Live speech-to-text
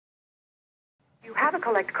You have a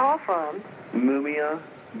collect call from Mumia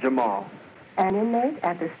Jamal, an inmate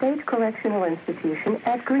at the State Correctional Institution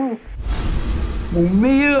at Green.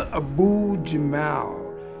 Mumia Abu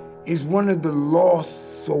Jamal is one of the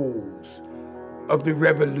lost souls of the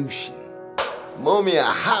revolution. Mumia,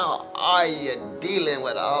 how are you dealing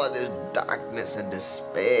with all of this darkness and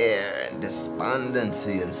despair and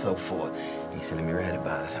despondency and so forth? He said, let me read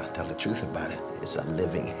about it. I'll tell the truth about it. It's a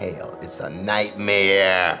living hell. It's a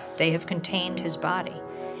nightmare. They have contained his body,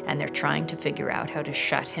 and they're trying to figure out how to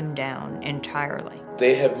shut him down entirely.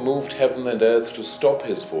 They have moved heaven and earth to stop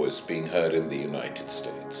his voice being heard in the United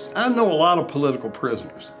States. I know a lot of political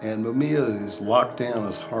prisoners, and Mumia is locked down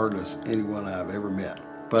as hard as anyone I've ever met.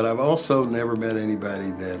 But I've also never met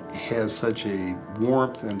anybody that has such a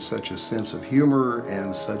warmth and such a sense of humor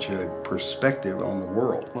and such a perspective on the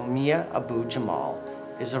world. Mumia Abu Jamal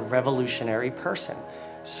is a revolutionary person.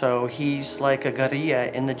 So he's like a guerrilla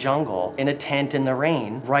in the jungle, in a tent in the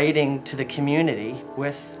rain, writing to the community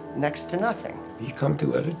with next to nothing. You come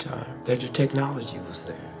through at a time that the technology was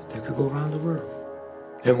there, that could go around the world.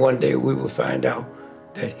 And one day we will find out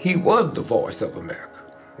that he was the voice of America.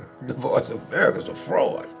 The voice of America is a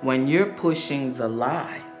fraud. When you're pushing the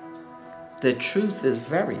lie, the truth is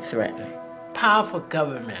very threatening. Powerful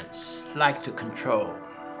governments like to control.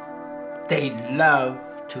 They love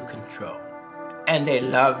to control. And they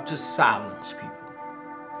love to silence people.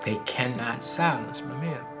 They cannot silence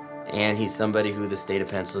Mumia. And he's somebody who the state of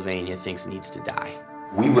Pennsylvania thinks needs to die.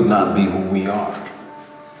 We would not be who we are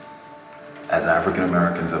as African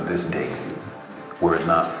Americans of this day were it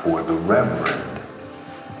not for the Reverend,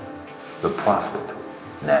 the prophet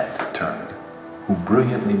Nat Turner, who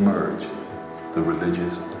brilliantly merged the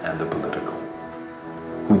religious and the political,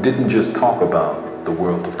 who didn't just talk about the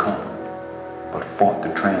world to come, but fought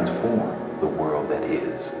to transform the world that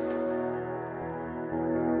is.